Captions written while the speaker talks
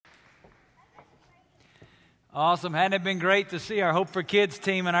Awesome. Hadn't it been great to see our Hope for Kids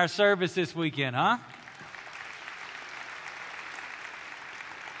team in our service this weekend, huh?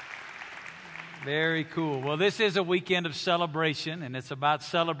 Very cool. Well, this is a weekend of celebration, and it's about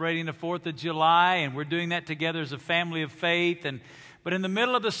celebrating the 4th of July, and we're doing that together as a family of faith. But in the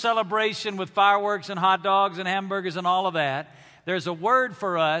middle of the celebration with fireworks and hot dogs and hamburgers and all of that, there's a word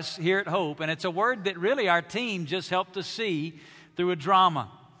for us here at Hope, and it's a word that really our team just helped us see through a drama.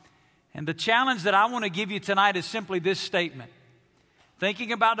 And the challenge that I want to give you tonight is simply this statement.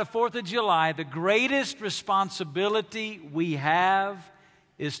 Thinking about the 4th of July, the greatest responsibility we have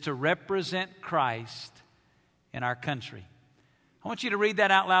is to represent Christ in our country. I want you to read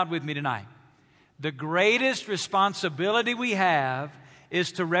that out loud with me tonight. The greatest responsibility we have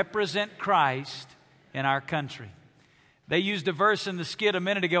is to represent Christ in our country. They used a verse in the skit a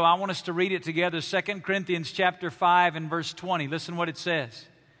minute ago. I want us to read it together. 2 Corinthians chapter 5 and verse 20. Listen what it says.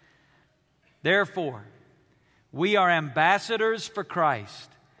 Therefore, we are ambassadors for Christ.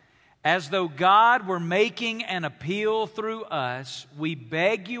 As though God were making an appeal through us, we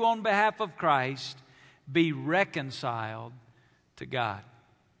beg you on behalf of Christ, be reconciled to God.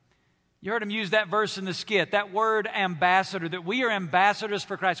 You heard him use that verse in the skit, that word ambassador, that we are ambassadors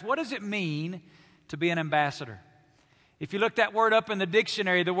for Christ. What does it mean to be an ambassador? If you look that word up in the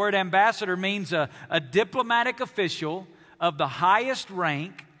dictionary, the word ambassador means a diplomatic official of the highest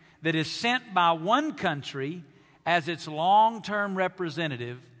rank that is sent by one country as its long-term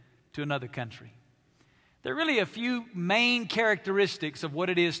representative to another country. There are really a few main characteristics of what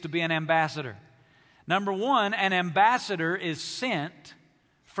it is to be an ambassador. Number one, an ambassador is sent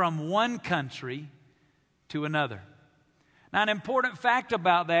from one country to another. Now, an important fact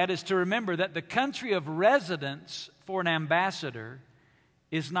about that is to remember that the country of residence for an ambassador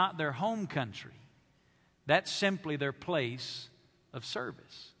is not their home country. That's simply their place of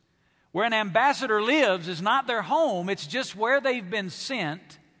service. Where an ambassador lives is not their home, it's just where they've been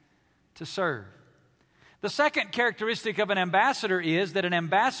sent to serve. The second characteristic of an ambassador is that an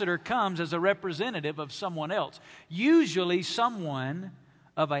ambassador comes as a representative of someone else, usually someone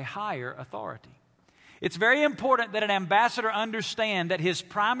of a higher authority. It's very important that an ambassador understand that his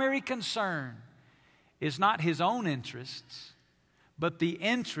primary concern is not his own interests, but the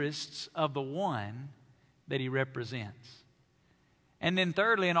interests of the one that he represents. And then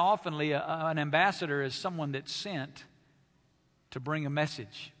thirdly and oftenly, an ambassador is someone that's sent to bring a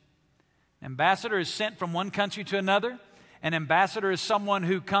message. An ambassador is sent from one country to another. An ambassador is someone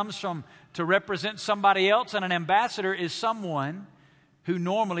who comes to represent somebody else. And an ambassador is someone who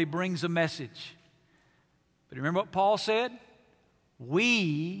normally brings a message. But remember what Paul said?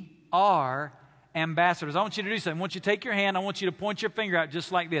 We are ambassadors. I want you to do something. I want you to take your hand. I want you to point your finger out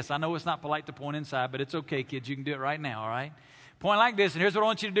just like this. I know it's not polite to point inside, but it's okay, kids. You can do it right now, all right? Point like this, and here's what I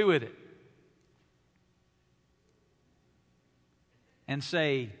want you to do with it. And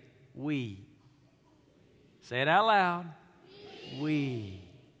say, we. Say it out loud. We.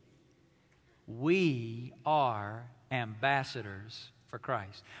 We are ambassadors for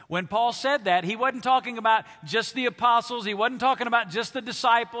Christ. When Paul said that, he wasn't talking about just the apostles. He wasn't talking about just the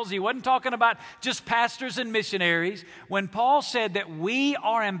disciples. He wasn't talking about just pastors and missionaries. When Paul said that we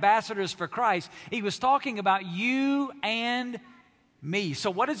are ambassadors for Christ, he was talking about you and me. So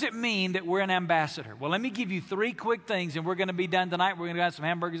what does it mean that we're an ambassador? Well, let me give you 3 quick things, and we're going to be done tonight. We're going to have some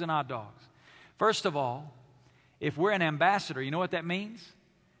hamburgers and hot dogs. First of all, if we're an ambassador, you know what that means?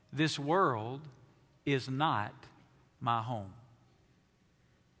 This world is not my home.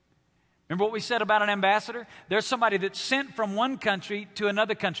 Remember what we said about an ambassador? There's somebody that's sent from one country to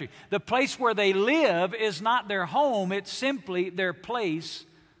another country. The place where they live is not their home. It's simply their place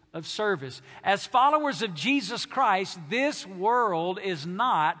of service. As followers of Jesus Christ, this world is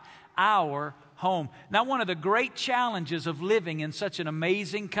not our home. Now, one of the great challenges of living in such an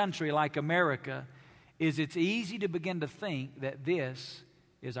amazing country like America is it's easy to begin to think that this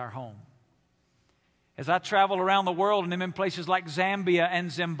is our home. As I travel around the world and I'm in places like Zambia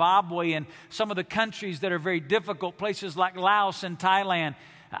and Zimbabwe and some of the countries that are very difficult, places like Laos and Thailand,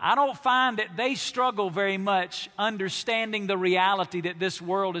 I don't find that they struggle very much understanding the reality that this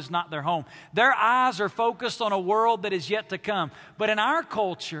world is not their home. Their eyes are focused on a world that is yet to come. But in our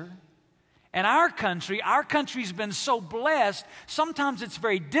culture and our country's been so blessed, sometimes it's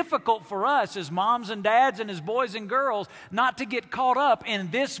very difficult for us as moms and dads and as boys and girls not to get caught up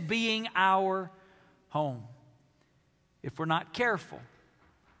in this being our home. If we're not careful,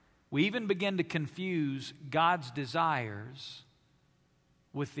 we even begin to confuse God's desires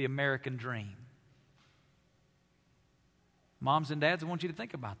with the American dream. Moms and dads, I want you to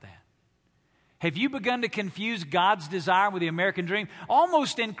think about that. Have you begun to confuse God's desire with the American dream?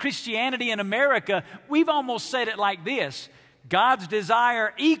 Almost in Christianity in America, we've almost said it like this: God's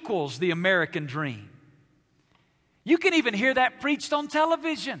desire equals the American dream. You can even hear that preached on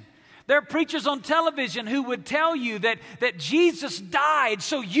television. There are preachers on television who would tell you that Jesus died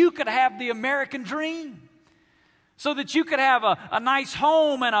so you could have the American dream, so that you could have a nice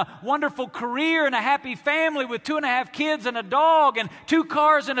home and a wonderful career and a happy family with 2.5 kids and a dog and 2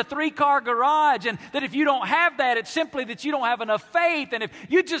 cars and a 3-car garage. And that if you don't have that, it's simply that you don't have enough faith. And if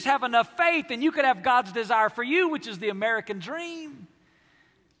you just have enough faith, then you could have God's desire for you, which is the American dream.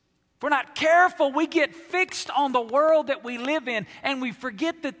 If we're not careful, we get fixed on the world that we live in, and we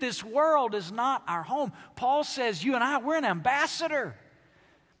forget that this world is not our home. Paul says, you and I, we're an ambassador.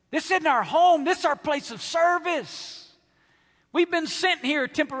 This isn't our home. This is our place of service. We've been sent here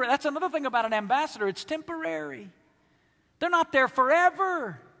temporarily. That's another thing about an ambassador. It's temporary. They're not there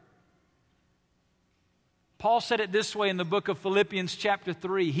forever. Paul said it this way in the book of Philippians chapter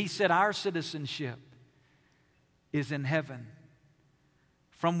 3. He said, our citizenship is in heaven,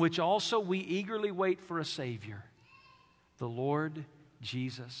 from which also we eagerly wait for a Savior, the Lord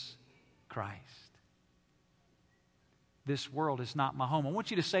Jesus Christ. This world is not my home. I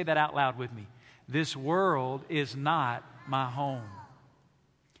want you to say that out loud with me. This world is not my home.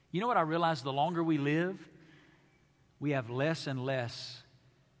 You know what I realize? The longer we live, we have less and less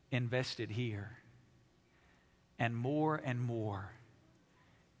invested here, and more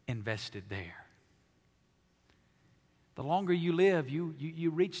invested there. The longer you live,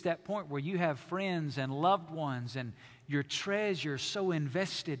 you reach that point where you have friends and loved ones and your treasure so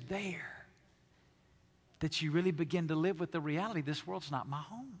invested there that you really begin to live with the reality, this world's not my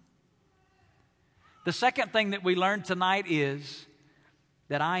home. The second thing that we learned tonight is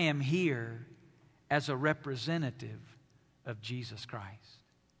that I am here as a representative of Jesus Christ.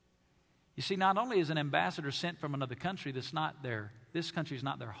 You see, not only is an ambassador sent from another country this country's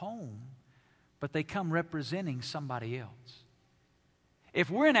not their home, but they come representing somebody else.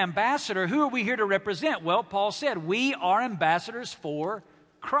 If we're an ambassador, who are we here to represent? Well, Paul said, we are ambassadors for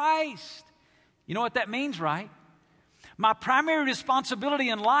Christ. You know what that means, right? My primary responsibility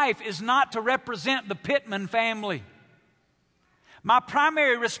in life is not to represent the Pittman family. My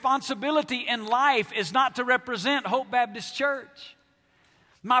primary responsibility in life is not to represent Hope Baptist Church.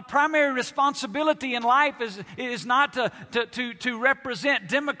 My primary responsibility in life is not to represent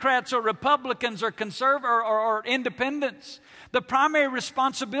Democrats or Republicans or or independents. The primary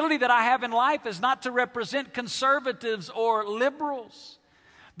responsibility that I have in life is not to represent conservatives or liberals.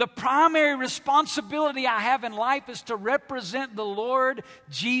 The primary responsibility I have in life is to represent the Lord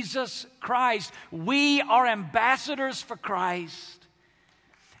Jesus Christ. We are ambassadors for Christ.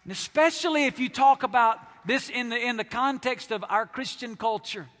 And especially if you talk about this in the context of our Christian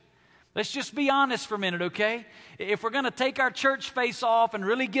culture. Let's just be honest for a minute, okay? If we're going to take our church face off and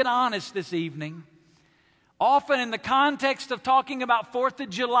really get honest this evening, often in the context of talking about 4th of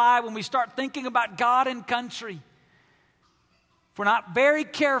July, when we start thinking about God and country, if we're not very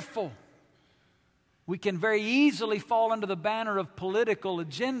careful, we can very easily fall under the banner of political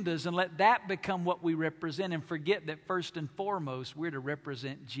agendas and let that become what we represent and forget that first and foremost, we're to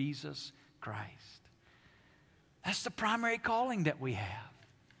represent Jesus Christ. That's the primary calling that we have.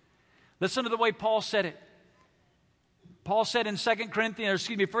 Listen to the way Paul said it. Paul said in 1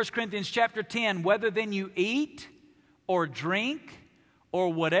 Corinthians chapter 10, whether then you eat or drink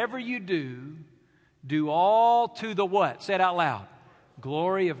or whatever you do all to the what? Say it out loud.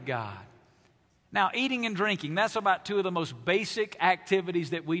 Glory of God. Now, eating and drinking, that's about 2 of the most basic activities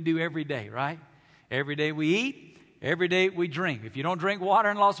that we do every day, right? Every day we eat, every day we drink. If you don't drink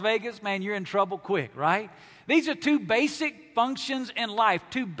water in Las Vegas, man, you're in trouble quick, right? These are 2 basic functions in life,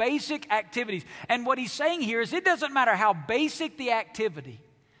 2 basic activities. And what he's saying here is it doesn't matter how basic the activity,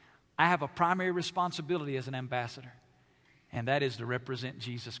 I have a primary responsibility as an ambassador, and that is to represent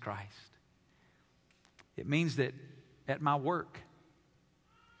Jesus Christ. It means that at my work,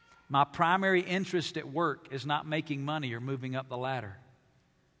 my primary interest at work is not making money or moving up the ladder.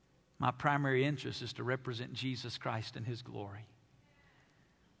 My primary interest is to represent Jesus Christ and His glory.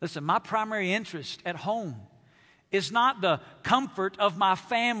 Listen, my primary interest at home is not the comfort of my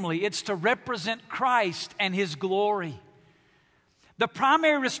family. It's to represent Christ and His glory. The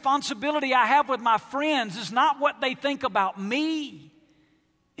primary responsibility I have with my friends is not what they think about me.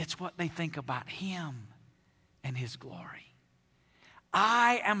 It's what they think about Him and His glory.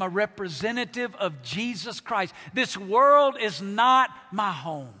 I am a representative of Jesus Christ. This world is not my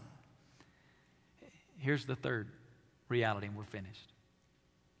home. Here's the third reality, and we're finished.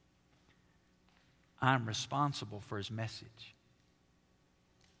 I'm responsible for His message.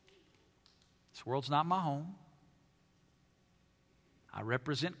 This world's not my home. I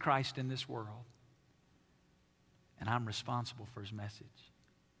represent Christ in this world, and I'm responsible for His message.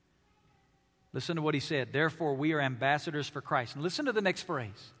 Listen to what he said. Therefore, we are ambassadors for Christ. And listen to the next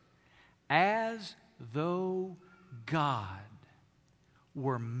phrase. As though God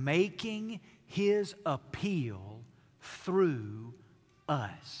were making His appeal through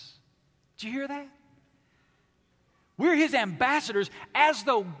us. Did you hear that? We're His ambassadors as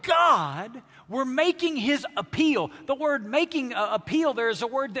though God were making His appeal. The word making appeal there is a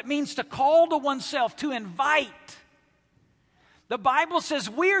word that means to call to oneself, to invite. The Bible says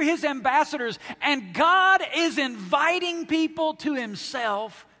we're His ambassadors, and God is inviting people to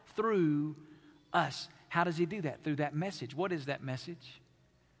Himself through us. How does He do that? Through that message. What is that message?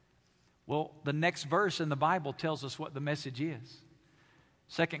 Well, the next verse in the Bible tells us what the message is.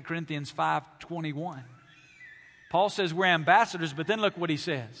 2 Corinthians 5:21. Paul says we're ambassadors, but then look what he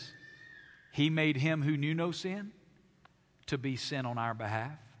says. He made Him who knew no sin to be sin on our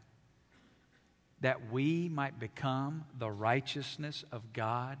behalf, that we might become the righteousness of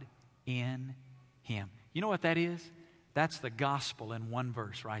God in Him. You know what that is? That's the gospel in one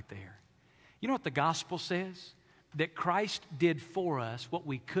verse right there. You know what the gospel says? That Christ did for us what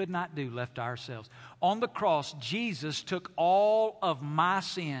we could not do left to ourselves. On the cross, Jesus took all of my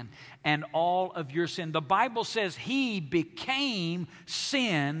sin and all of your sin. The Bible says He became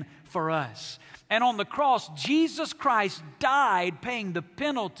sin for us. And on the cross, Jesus Christ died paying the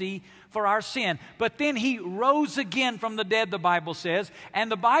penalty for our sin. But then He rose again from the dead, the Bible says.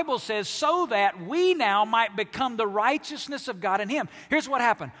 And the Bible says, so that we now might become the righteousness of God in Him. Here's what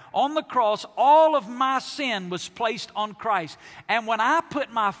happened. On the cross, all of my sin was placed on Christ. And when I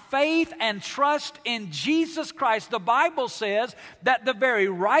put my faith and trust in Jesus Christ, the Bible says that the very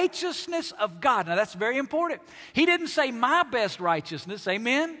righteousness of God, now that's very important. He didn't say my best righteousness,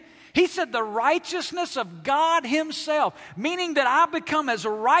 amen? He said the righteousness of God Himself, meaning that I become as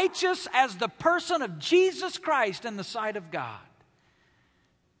righteous as the person of Jesus Christ in the sight of God.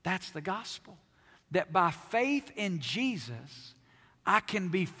 That's the gospel. That by faith in Jesus, I can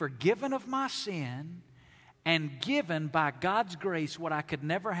be forgiven of my sin and given by God's grace what I could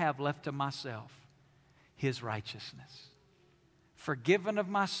never have left to myself, His righteousness. Forgiven of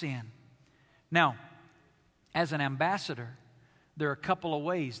my sin. Now, as an ambassador, there are a couple of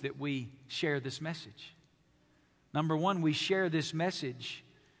ways that we share this message. Number one, we share this message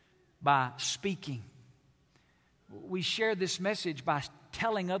by speaking. We share this message by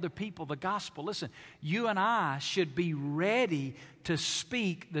telling other people the gospel. Listen, you and I should be ready to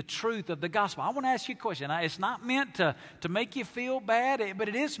speak the truth of the gospel. I want to ask you a question. It's not meant to make you feel bad, but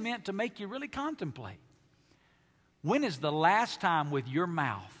it is meant to make you really contemplate. When is the last time with your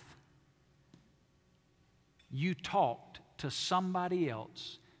mouth you talked to somebody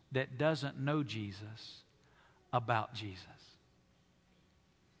else that doesn't know Jesus about Jesus?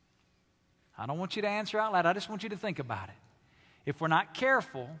 I don't want you to answer out loud. I just want you to think about it. If we're not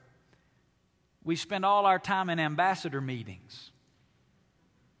careful, we spend all our time in ambassador meetings,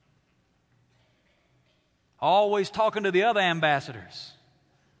 always talking to the other ambassadors,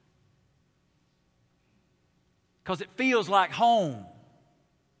 because it feels like home.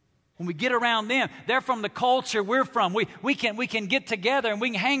 When we get around them, they're from the culture we're from. We can get together and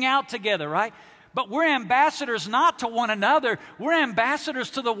we can hang out together, right? But we're ambassadors not to one another. We're ambassadors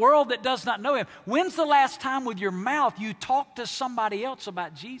to the world that does not know Him. When's the last time with your mouth you talked to somebody else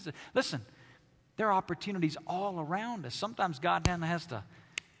about Jesus? Listen, there are opportunities all around us. Sometimes God has to.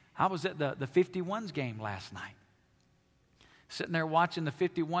 I was at the 51s game last night. Sitting there watching the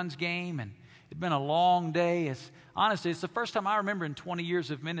 51s game, and it'd been a long day. Honestly, it's the first time I remember in 20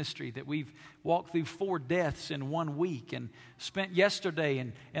 years of ministry that we've walked through 4 deaths in 1 week, and spent yesterday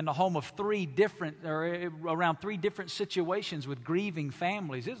in the home of around 3 different situations with grieving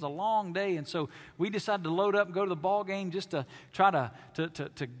families. It was a long day, and so we decided to load up and go to the ball game just to try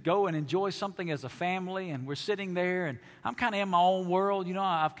to go and enjoy something as a family. And we're sitting there, and I'm kind of in my own world. You know,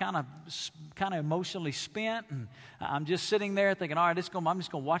 I've kind of emotionally spent, and I'm just sitting there thinking, all right, I'm just going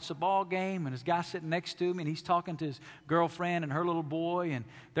to watch the ball game. And this guy sitting next to me, and he's talking to his girlfriend and her little boy, and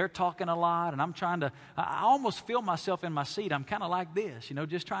they're talking a lot, and I almost feel myself in my seat. I'm kind of like this, you know,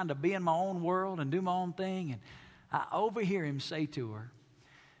 just trying to be in my own world and do my own thing. And I overhear him say to her,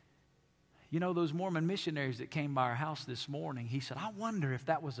 you know, those Mormon missionaries that came by our house this morning, he said, I wonder if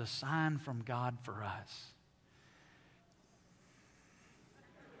that was a sign from God for us.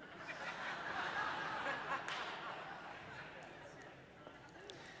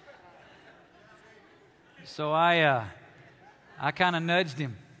 So I kind of nudged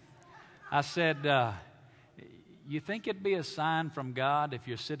him. I said, You think it'd be a sign from God if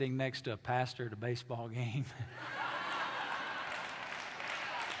you're sitting next to a pastor at a baseball game?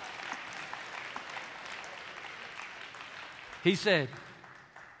 He said,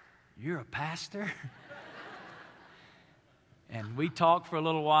 "You're a pastor?" And we talked for a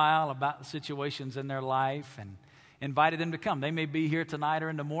little while about the situations in their life and invited them to come. They may be here tonight or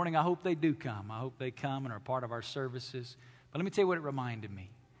in the morning. I hope they do come. I hope they come and are part of our services. But let me tell you what it reminded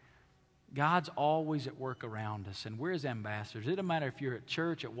me. God's always at work around us, and we're His ambassadors. It doesn't matter if you're at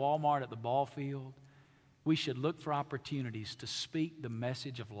church, at Walmart, at the ball field. We should look for opportunities to speak the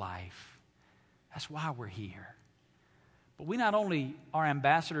message of life. That's why we're here. But we not only are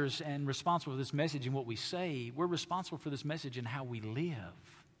ambassadors and responsible for this message in what we say, we're responsible for this message in how we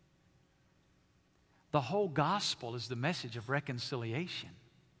live. The whole gospel is the message of reconciliation.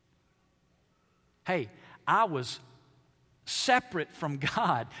 Hey, I was separate from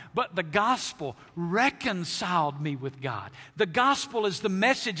God, but the gospel reconciled me with God. The gospel is the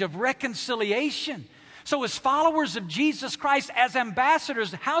message of reconciliation. So as followers of Jesus Christ, as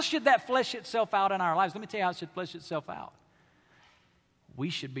ambassadors, how should that flesh itself out in our lives? Let me tell you how it should flesh itself out. We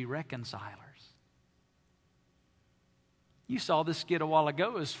should be reconcilers. You saw this skit a while ago.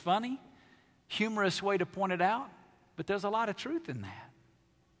 It was funny, humorous way to point it out, but there's a lot of truth in that.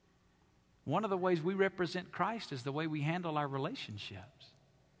 One of the ways we represent Christ is the way we handle our relationships.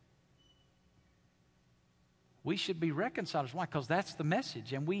 We should be reconcilers. Why? Because that's the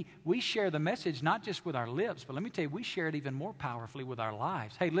message. And we share the message not just with our lips, but let me tell you, we share it even more powerfully with our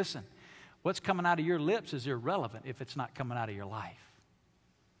lives. Hey, listen, what's coming out of your lips is irrelevant if it's not coming out of your life.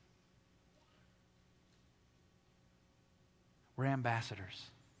 We're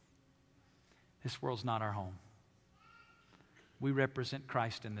ambassadors. This world's not our home. We represent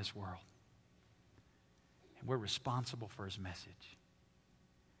Christ in this world. And we're responsible for His message.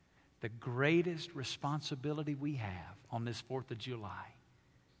 The greatest responsibility we have on this 4th of July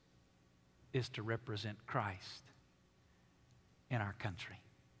is to represent Christ in our country.